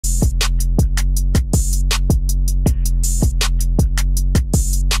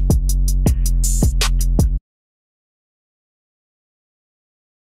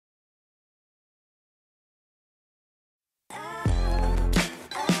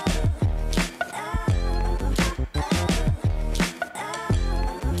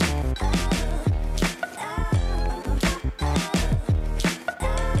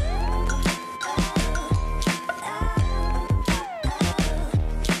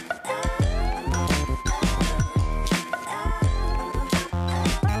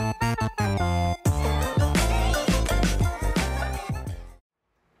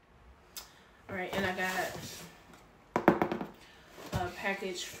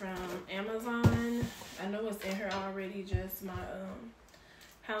from Amazon. I know it's in here already, just my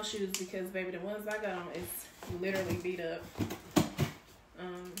house shoes, because baby, the ones I got on is literally beat up.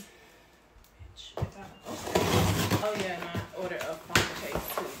 Oh yeah, and I ordered a phone case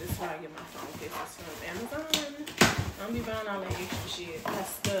too. This is why I get my phone cases from Amazon. I don't be buying all that extra shit,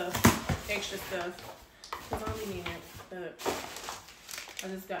 extra stuff, because I don't be needing it. But I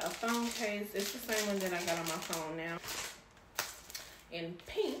just got a phone case. It's the same one that I got on my phone now. In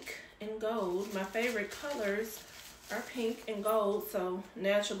pink and gold. My favorite colors are pink and gold. So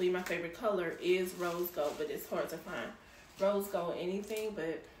naturally my favorite color is rose gold, but it's hard to find rose gold anything.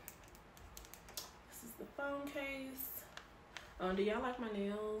 But this is the phone case. Do y'all like my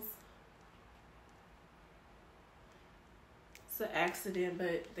nails? It's an accident,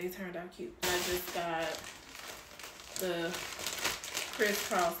 but they turned out cute. I just got the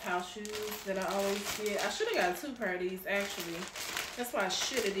crisscross house shoes that I always get. I should have got 2 pair of these actually. That's what I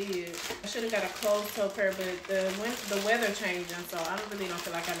should have did. I should have got a closed toe pair, but the weather changing, so I really don't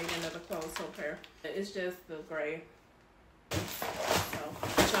feel like I need another closed toe pair. It's just the gray.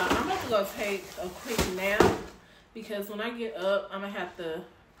 So I'm about to go take a quick nap, because when I get up, I'm gonna have to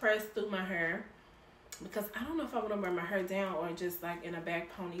press through my hair, because I don't know if I want to wear my hair down or just like in a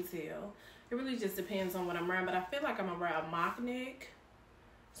back ponytail. It really just depends on what I'm wearing, but I feel like I'm gonna wear a mock neck,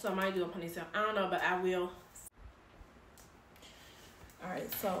 so I might do a ponytail. I don't know, but I will. All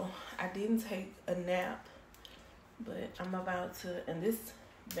right, so I didn't take a nap, but I'm about to, and this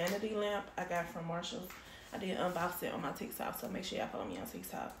vanity lamp I got from Marshall's. I did unbox it on my TikTok, so make sure y'all follow me on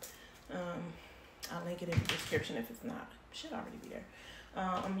TikTok. I'll link it in the description if it's not. It should already be there.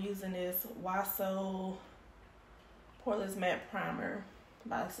 I'm using this Waso Poreless Matte Primer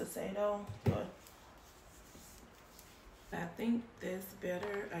by Shiseido. But I think that's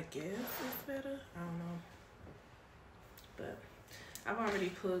better. I guess it's better. I don't know. But I've already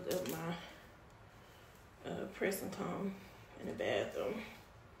plugged up my press and comb in the bathroom.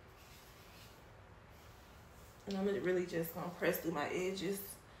 And I'm really just gonna press through my edges,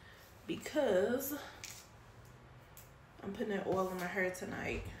 because I'm putting that oil in my hair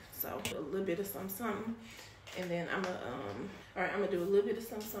tonight. So a little bit of something. And then I'm gonna, all right, I'm gonna do a little bit of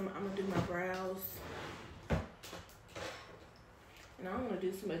something. I'm gonna do my brows. And I don't wanna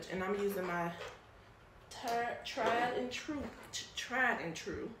do too much. And I'm using my tried and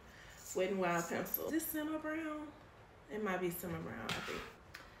true Wet n Wild pencil. Is this Simmer Brown? It might be Simmer Brown, I think.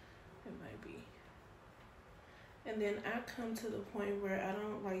 It might be. And then I come to the point where I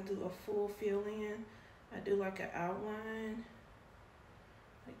don't like do a full fill in. I do like an outline,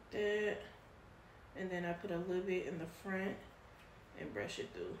 like that. And then I put a little bit in the front and brush it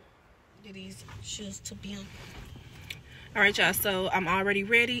through. Get these shoes to be on. All right, y'all, so I'm already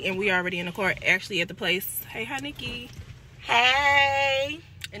ready, and we already in the car, actually at the place. Hey, hi, Nikki. Hey.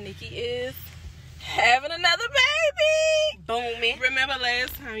 And Nikki is having another baby. Booming. Remember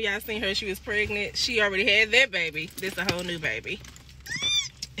last time y'all seen her, she was pregnant. She already had that baby. This a whole new baby.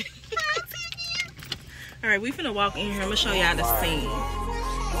 All right, we finna walk in here. I'm gonna show y'all the scene.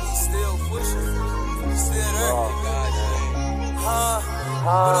 Still pushing. Still there.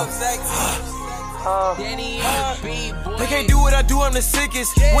 What up, Zach? They can't do what I do, I'm the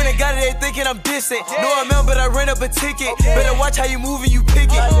sickest. When they got it, they thinking I'm distant. No, I remember, but I ran up a ticket. Better watch how you move and you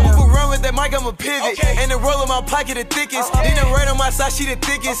pick it. Move around with that mic, I'm a pivot. And the roll in my pocket the thickest. Then the right on my side, she the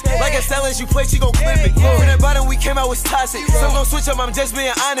thickest. Like a silence you play, she gon' clip it. From the bottom, we came out was toxic. Some gon' switch up, I'm just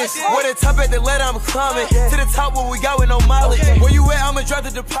being honest. Where the top at the ladder, I'm climbing. To the top, what we got with no mileage. Where you at, I'ma drop the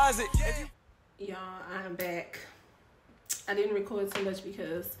deposit. Y'all, I'm back. I didn't record too much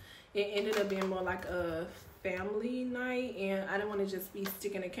because it ended up being more like a family night, and I didn't want to just be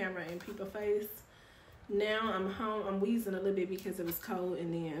sticking the camera in people's face. Now I'm home. I'm wheezing a little bit because it was cold,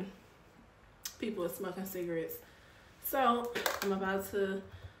 and then people are smoking cigarettes. So I'm about to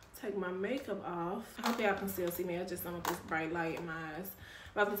take my makeup off. I hope y'all can still see me. I just don't want this bright light in my eyes.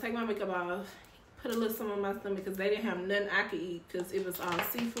 I'm about to take my makeup off, put a little some on my stomach, because they didn't have nothing I could eat because it was all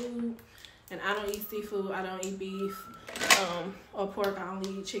seafood. And I don't eat seafood. I don't eat beef or pork. I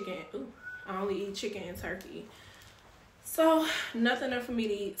only eat chicken. Ooh, I only eat chicken and turkey. So nothing there for me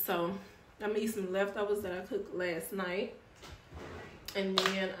to eat. So I'm gonna eat some leftovers that I cooked last night, and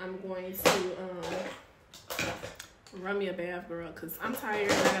then I'm going to run me a bath, girl, because I'm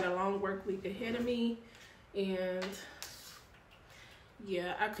tired. I got a long work week ahead of me, and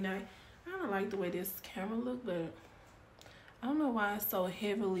yeah, I don't like the way this camera look, but I don't know why it's so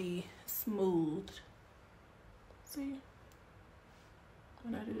heavily smooth. See?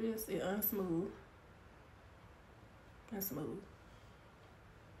 When I do this, it unsmooth. That's smooth.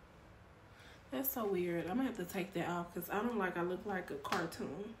 That's so weird. I'm gonna have to take that off because I don't like I look like a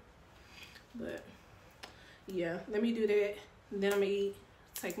cartoon. But yeah, let me do that. Then I'm gonna eat,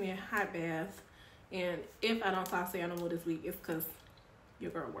 take me a hot bath. And if I don't talk to y'all no more this week, it's because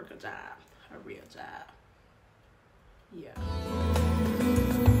your girl work a job, a real job. Yeah.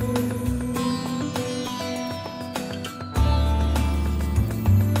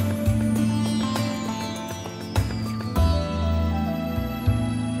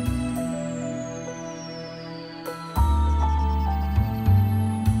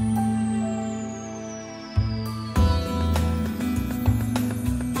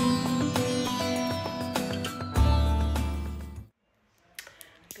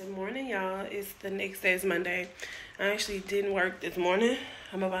 Y'all, it's the next day. It's Monday. I actually didn't work this morning.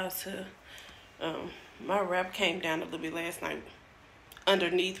 I'm about to my wrap came down a little bit last night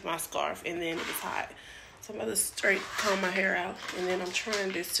underneath my scarf, and then it was hot, so I'm about to straight comb my hair out. And then I'm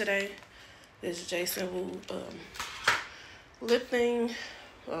trying this today, this Jason Wu lip thing,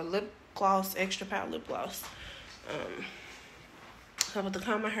 lip gloss, extra powder lip gloss. So I'm about to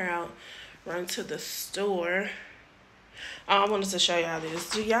comb my hair out, run to the store. I wanted to show y'all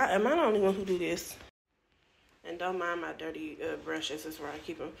this. Am I the only one who do this? And don't mind my dirty brushes. This is where I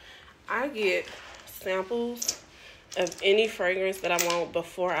keep them. I get samples of any fragrance that I want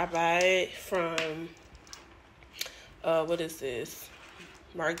before I buy it from, what is this?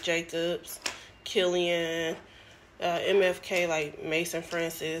 Marc Jacobs, Killian, MFK, like Mason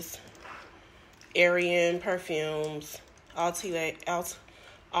Francis, Ariane Perfumes, Atelier.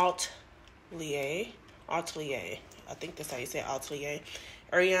 I think that's how you say Atelier.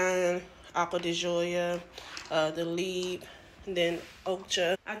 Ariane, Aqua de Joya, the Leap, and then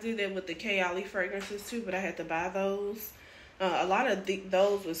Ocha. I did that with the Kayali fragrances too, but I had to buy those. A lot of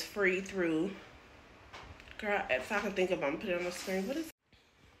those was free through. Girl, if I can think of them, put it on the screen. What is it?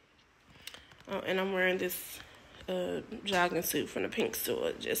 Oh, and I'm wearing this jogging suit from the pink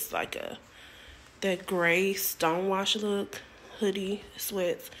store, just like that gray stonewash look, hoodie,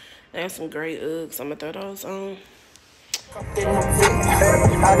 sweats. I have some gray Uggs. I'm gonna throw those on. I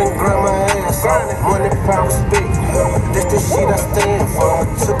done grab my ass, money, power, respect. This the shit I stand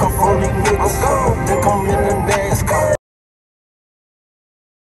for. Took off on these niggas, think I'm in the NASCAR.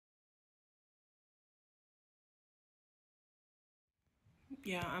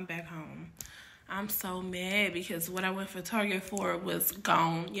 Yeah, I'm back home. I'm so mad because what I went for Target for was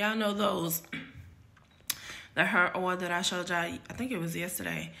gone. Y'all know those, the hair oil that I showed y'all, I think it was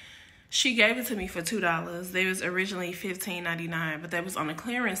yesterday. She gave it to me for $2. They was originally $15.99, but that was on a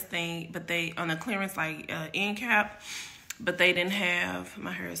clearance thing. But they on a clearance like end cap, but they didn't have.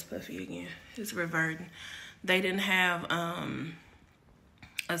 My hair is puffy again. It's reverting. They didn't have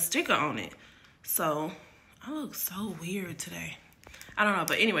a sticker on it, so I look so weird today. I don't know,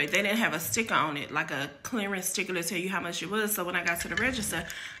 but anyway, they didn't have a sticker on it, like a clearance sticker to tell you how much it was. So when I got to the register,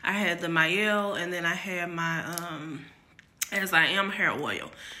 I had the Mael, and then I had my As I Am hair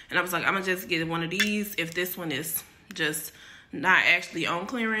oil. And I was like, I'm going to just get one of these. If this one is just not actually on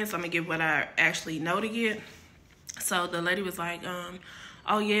clearance, I'm going to get what I actually know to get. So the lady was like,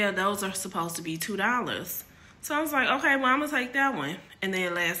 oh yeah, those are supposed to be $2. So I was like, okay, well, I'm going to take that one. And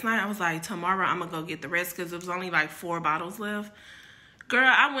then last night, I was like, tomorrow I'm going to go get the rest because it was only like 4 bottles left. Girl,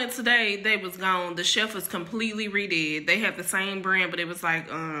 I went today, they was gone. The shelf was completely redid. They had the same brand, but it was like,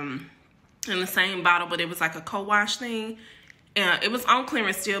 in the same bottle, but it was like a co-wash thing. It was on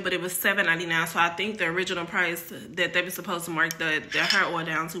clearance still, but it was $7.99. So I think the original price that they were supposed to mark the hair oil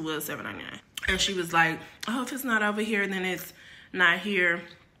down to was $7.99. And she was like, oh, if it's not over here, then it's not here.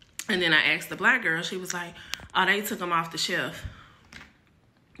 And then I asked the black girl, she was like, oh, they took them off the shelf.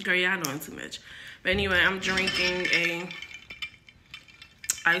 Girl, y'all doing too much. But anyway, I'm drinking a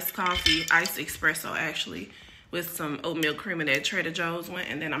iced coffee, iced espresso actually, with some oatmeal creamer that Trader Joe's went.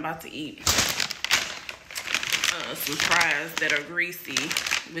 And then I'm about to eat some fries that are greasy,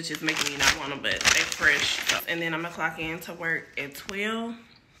 which is making me not want them, but they're fresh. And then I'm gonna clock in to work at 12.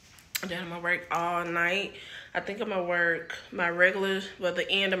 And then I'm gonna work all night. I think I'm gonna work my regular, well, the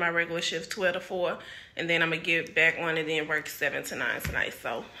end of my regular shift, 12 to 4. And then I'm gonna get back on and then work 7 to 9 tonight.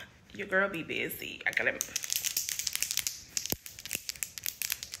 So your girl be busy. I gotta,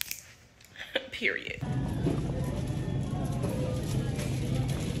 period.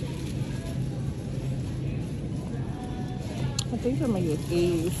 I think I'm gonna get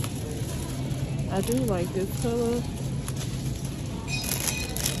these. I do like this color.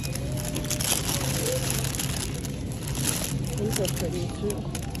 These are pretty too.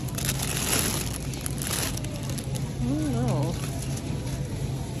 I don't know.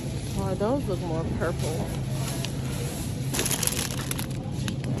 Why those look more purple.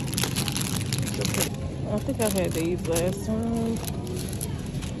 I think I had these last time.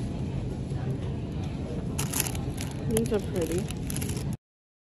 These are pretty.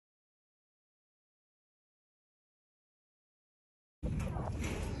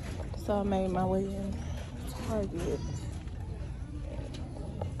 So I made my way in Target.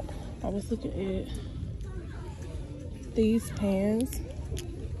 I was looking at these pants,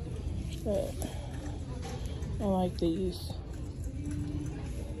 but I like these.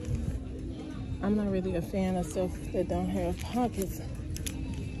 I'm not really a fan of stuff that don't have pockets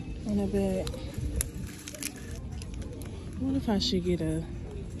on the back. What if I should get a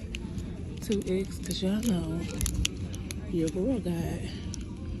 2X? Because y'all know your girl got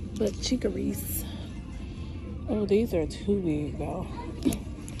butt chicories. Oh, these are too big though.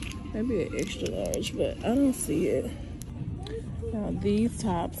 Maybe an extra large, but I don't see it. Now these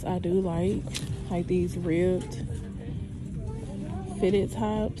tops I do like these ribbed fitted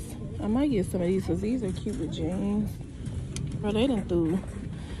tops. I might get some of these because these are cute with jeans. Bro, they done threw,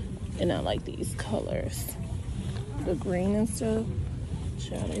 and I like these colors. The green and stuff.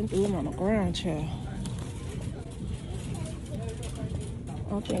 Child, they threw them on the ground, child.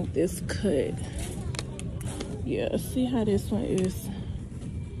 I think this cut. Yeah, see how this one is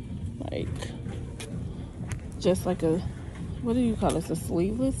like, just like a, what do you call this, a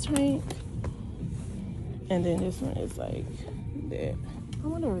sleeveless tank? And then this one is like that. I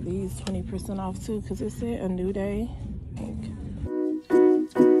wonder if these 20% off too, because it said a new day.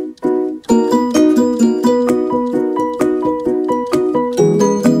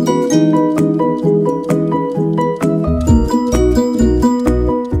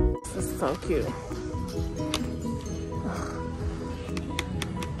 This is so cute.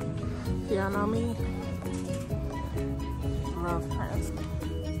 Y'all know me? Love prints.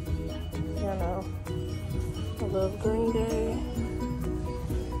 You know, I love Green Day.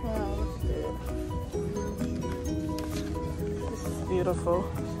 This is beautiful.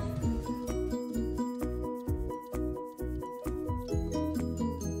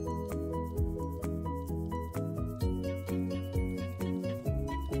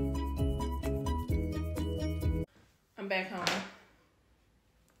 I'm back home.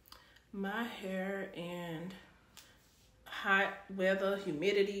 My hair and hot weather,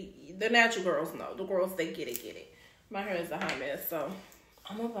 humidity, the natural girls know. The girls, they get it. My hair is a hot mess, so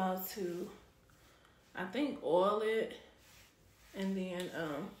I'm about to, I think, oil it, and then,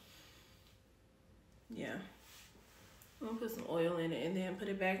 yeah, I'm gonna put some oil in it, and then put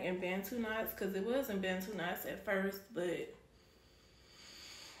it back in Bantu knots, because it was in Bantu knots at first, but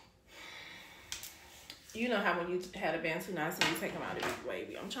you know how when you had a Bantu knots and you take them out, it be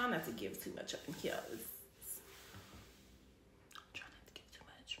wavy. I'm trying not to give too much up in here. I'm trying not to give too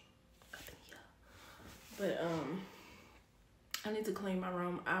much up in here. But, I need to clean my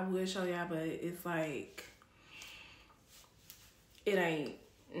room. I would show y'all, but it's like, it ain't,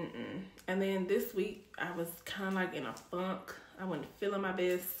 And then this week, I was kind of like in a funk. I wasn't feeling my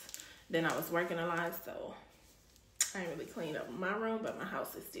best. Then I was working a lot, so I ain't really cleaned up my room, but my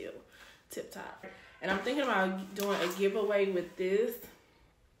house is still tip top. And I'm thinking about doing a giveaway with this,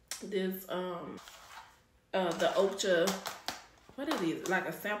 the Ocha, what is it, like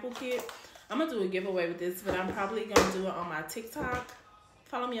a sample kit. I'm gonna do a giveaway with this, but I'm probably gonna do it on my TikTok.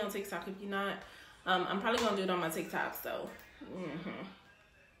 Follow me on TikTok if you're not. I'm probably gonna do it on my TikTok, so.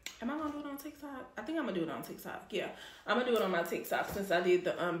 Am I gonna do it on TikTok? I think I'm gonna do it on TikTok. Yeah, I'm gonna do it on my TikTok since I did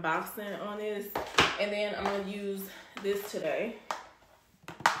the unboxing on this. And then I'm gonna use this today.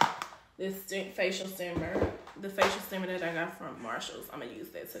 This facial steamer. The facial steamer that I got from Marshall's. I'm gonna use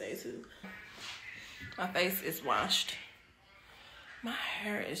that today too. My face is washed. My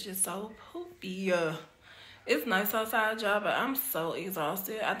hair is just so poopy. It's nice outside, y'all, but I'm so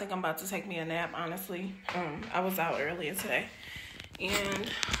exhausted. I think I'm about to take me a nap, honestly. I was out earlier today.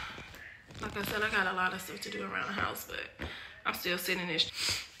 And like I said, I got a lot of stuff to do around the house, but I'm still sitting there.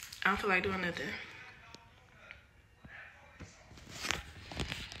 I don't feel like doing nothing.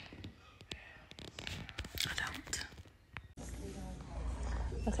 I don't.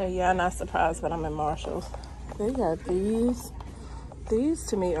 Okay, yeah, I'm not surprised, but I'm in Marshall's. They got these. These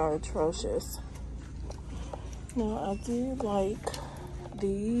to me are atrocious. Now, I did like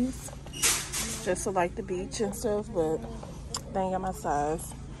these just for like the beach and stuff, but they ain't got my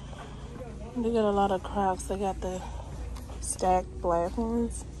size. They got a lot of Crocs. They got the stacked black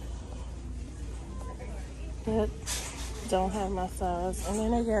ones that don't have my size. And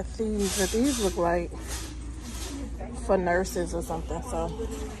then they got these, but these look like for nurses or something, so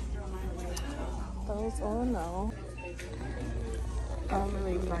those are no. I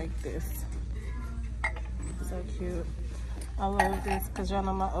really like this. So cute. I love this because y'all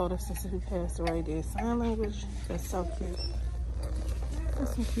know my older sister who passed away did sign language. That's so cute.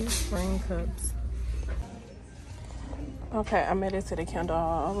 That's some cute spring cups. Okay, I made it to the candle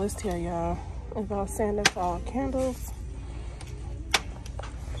hall. Let's tell y'all about Sandoval candles.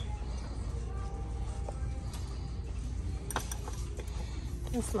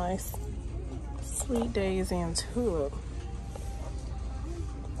 It's nice. Sweet Daisy and Tulip.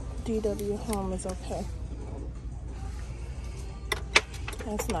 DW Home is okay.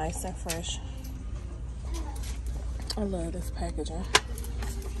 That's nice and fresh. I love this packaging.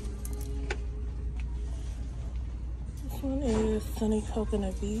 This one is Sunny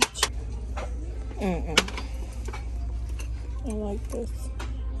Coconut Beach. I like this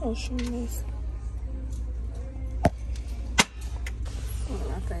ocean mist.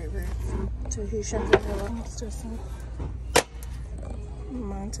 My favorite. Tahitian vanilla. It's just a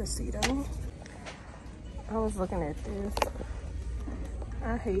Montecito. I was looking at this.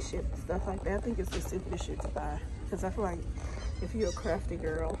 I hate shit stuff like that. I think it's the stupidest shit to buy. Because I feel like if you're a crafty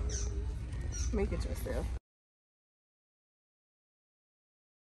girl, make it yourself.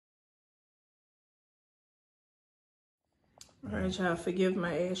 Alright, y'all, forgive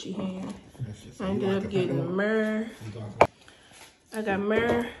my ashy hand. I ended up getting myrrh. I got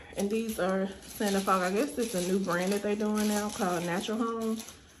myrrh, and these are Sandoval. I guess this is a new brand that they're doing now called Natural Home.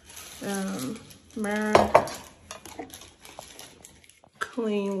 Myrrh,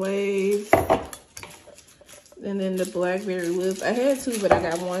 Clean Waves, and then the blackberry woods. I had two, but I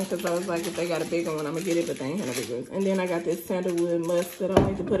got one because I was like, if they got a bigger one, I'm gonna get it, but they ain't had a bigger one. And then I got this sandalwood musk that I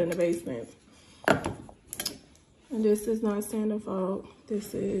like to put in the basement. And this is not Sandoval.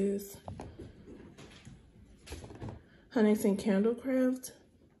 This is Huntington Candlecraft.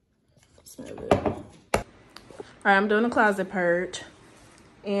 Smell it. All right, I'm doing a closet purge.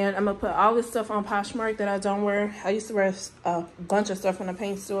 And I'm gonna put all this stuff on Poshmark that I don't wear. I used to wear a bunch of stuff from the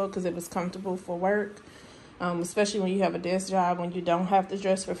paint store because it was comfortable for work. Especially when you have a desk job, when you don't have to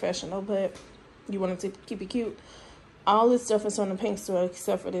dress professional, but you want to keep it cute. All this stuff is from the paint store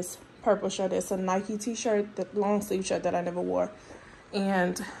except for this purple shirt. It's a Nike t-shirt, the long sleeve shirt that I never wore.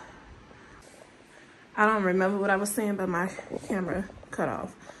 And I don't remember what I was saying, but my camera cut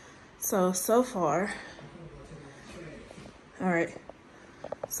off. So far, all right.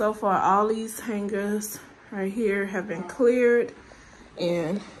 So far, all these hangers right here have been cleared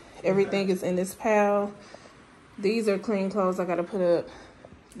and everything is in this pile. These are clean clothes I gotta put up.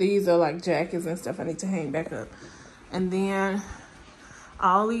 These are like jackets and stuff I need to hang back up. And then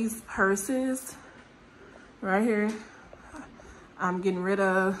all these purses right here, I'm getting rid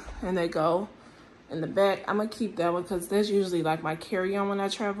of, and they go in the back. I'm gonna keep that one because that's usually like my carry-on when I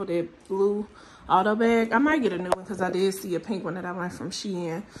travel, that blue auto bag. I might get a new one because I did see a pink one that I went from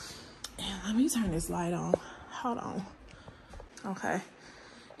Shein. And let me turn this light on. Hold on. Okay.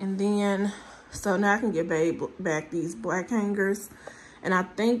 And then, so now I can get back these black hangers. And I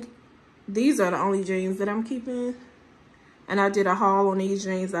think these are the only jeans that I'm keeping. And I did a haul on these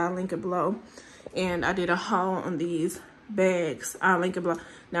jeans. I'll link it below. And I did a haul on these bags. I'll link it below.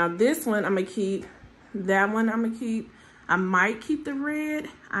 Now this one I'm going to keep. That one I'm going to keep. I might keep the red.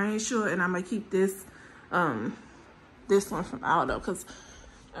 I ain't sure. And I'm going to keep this one from Aldo because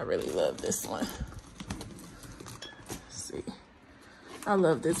I really love this one. Let's see. I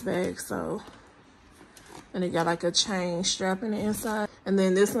love this bag, so. And it got like a chain strap in the inside. And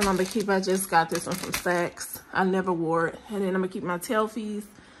then this one I'm gonna keep. I just got this one from Saks. I never wore it. And then I'm gonna keep my Telfies.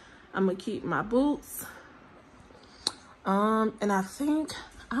 I'm gonna keep my boots. And I think,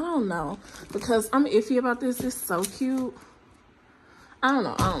 I don't know, because I'm iffy about this. It's so cute. I don't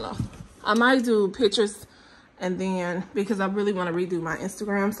know. I might do pictures and then, because I really want to redo my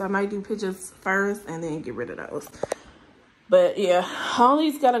Instagram, so I might do pictures first and then get rid of those. But yeah, all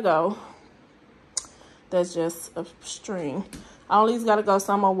these gotta go. That's just a string. All these gotta go,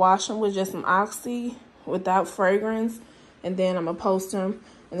 so I'm gonna wash them with just some Oxy without fragrance, and then I'm gonna post them.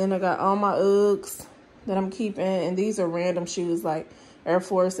 And then I got all my Uggs that I'm keeping, and these are random shoes like Air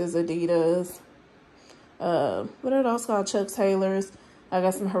Forces, Adidas. What are those called? Chuck Taylors. I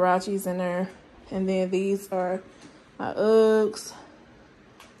got some Huaraches in there. And then these are my Uggs.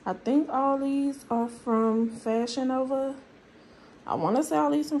 I think all these are from Fashion Nova. I want to say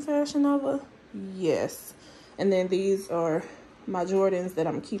all these from Fashion Nova. Yes. And then these are my Jordans that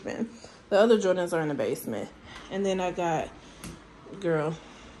I'm keeping. The other Jordans are in the basement. And then I got, girl,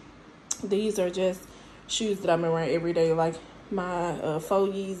 these are just shoes that I've been wearing every day. Like my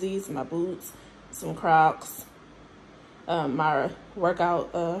faux Yeezys, my boots, some Crocs, my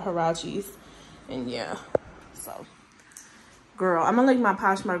workout Huaraches. And yeah, so girl, I'm gonna link my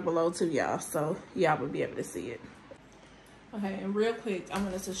Poshmark below too, y'all, so y'all will be able to see it. Okay, and real quick, I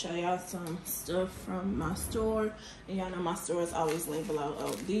wanted to show y'all some stuff from my store. And y'all know my store is always linked below.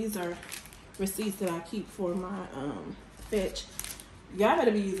 Oh, these are receipts that I keep for my Fetch. Y'all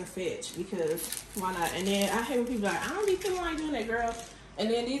better be using Fetch, because why not? And then I hate when people are like, I don't be feeling like doing that, girl. And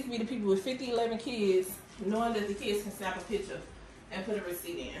then these be the people with 50, 11 kids, knowing that the kids can snap a picture and put a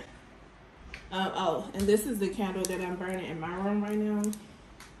receipt in. Oh, and this is the candle that I'm burning in my room right now.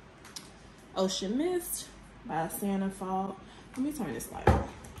 Ocean Mist by Santa Fog. Let me turn this light on.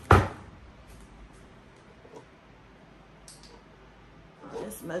 Oh,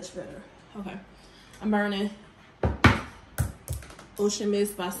 it's much better. Okay, I'm burning Ocean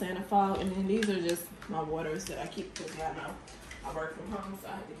Mist by Santa Fog, and then these are just my waters that I keep, because y'all know I work from home, so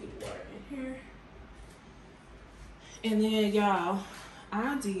I have to keep water in here. And then y'all,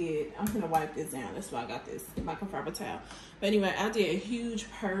 I'm gonna wipe this down. That's why I got this microfiber towel. But anyway, I did a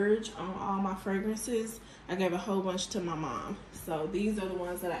huge purge on all my fragrances. I gave a whole bunch to my mom. So these are the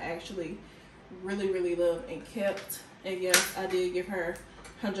ones that I actually really, really love and kept. And yes, I did give her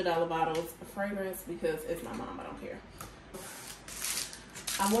 $100 bottles of fragrance because it's my mom, I don't care.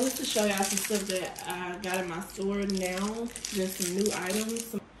 I wanted to show y'all some stuff that I got in my store now, just some new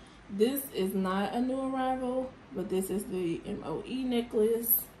items. This is not a new arrival, but this is the MOE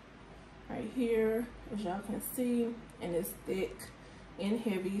necklace right here, as y'all can see, and it's thick and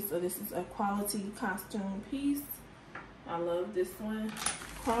heavy, so this is a quality costume piece. I love this one.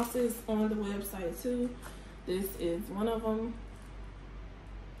 Crosses on the website too. This is one of them.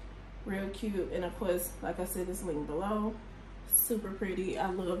 Real cute, and of course, like I said, it's linked below. Super pretty. I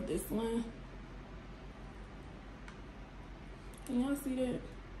love this one. Can y'all see that?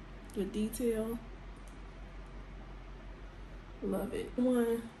 The detail. Love it.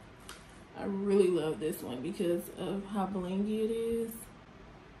 One, I really love this one because of how blingy it is.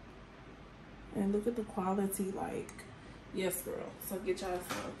 And look at the quality, like, yes girl. So get y'all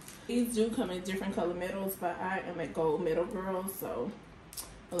some. These do come in different color metals, but I am a gold metal girl, so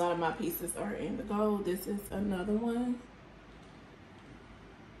a lot of my pieces are in the gold. This is another one.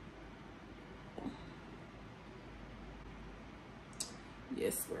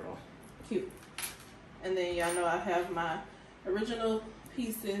 Yes girl, cute. And then y'all know I have my original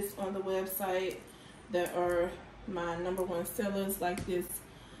pieces on the website that are my #1 sellers, like this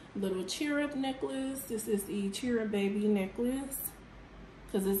little cheer up necklace. This is the cheer up baby necklace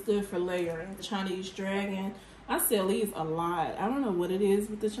because it's good for layering. The Chinese dragon, I sell these a lot. I don't know what it is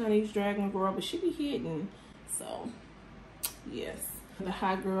with the Chinese dragon girl, but she be hitting. So yes, the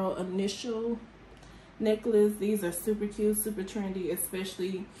high girl initial necklace. These are super cute, super trendy,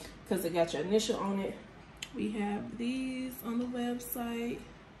 especially because it got your initial on it. We have these on the website,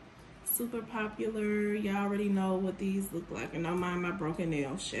 super popular. Y'all already know what these look like, and don't mind my broken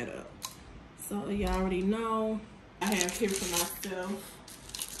nails, shut up. So y'all already know. I have here for myself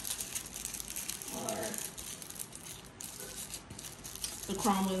are the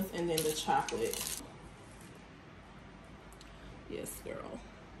chromas and then the chocolate. Yes girl,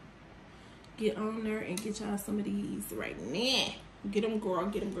 get on there and get y'all some of these right now. Get them girl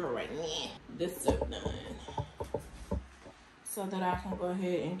right now. This is done, so that I can go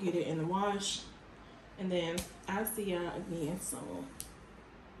ahead and get it in the wash, and then I'll see y'all again soon.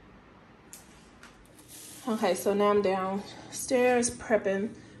 Okay, so now I'm downstairs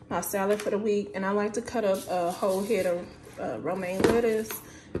prepping my salad for the week, and I like to cut up a whole head of romaine lettuce,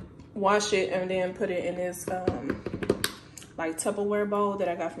 wash it, and then put it in this like Tupperware bowl that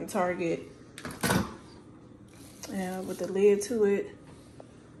I got from Target. With the lid to it.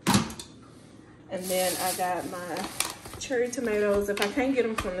 And then I got my cherry tomatoes. If I can't get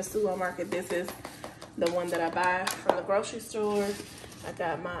them from the supermarket, this is the one that I buy from the grocery store. I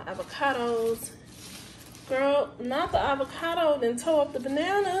got my avocados. Girl, not the avocado, then toe up the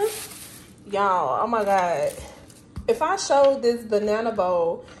banana. Y'all, oh my God. If I showed this banana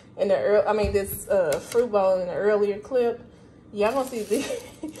bowl in the this fruit bowl in the earlier clip, y'all gonna see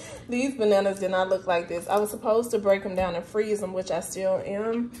these bananas did not look like this. I was supposed to break them down and freeze them, which I still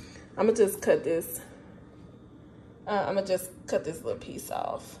am. I'm gonna just cut this. Little piece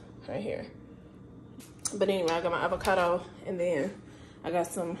off right here. But anyway, I got my avocado, and then I got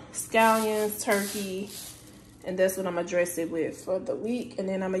some scallions, turkey, and that's what I'm gonna dress it with for the week. And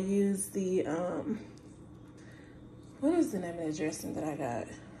then I'm gonna use the what is the name of the dressing that I got?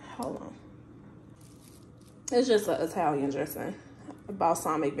 Hold on. It's just an Italian dressing, a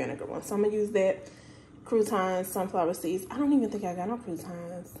balsamic vinegar one. So I'm gonna use that. Croutons, sunflower seeds. I don't even think I got no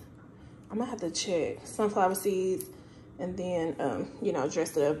croutons. I'm gonna have to check. Sunflower seeds, and then, you know,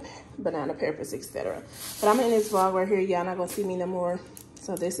 dress it up, banana peppers, etc. But I'm in this vlog right here. Y'all not gonna see me no more.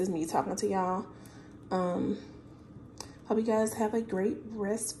 So this is me talking to y'all. Hope you guys have a great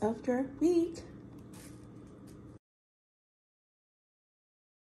rest of your week.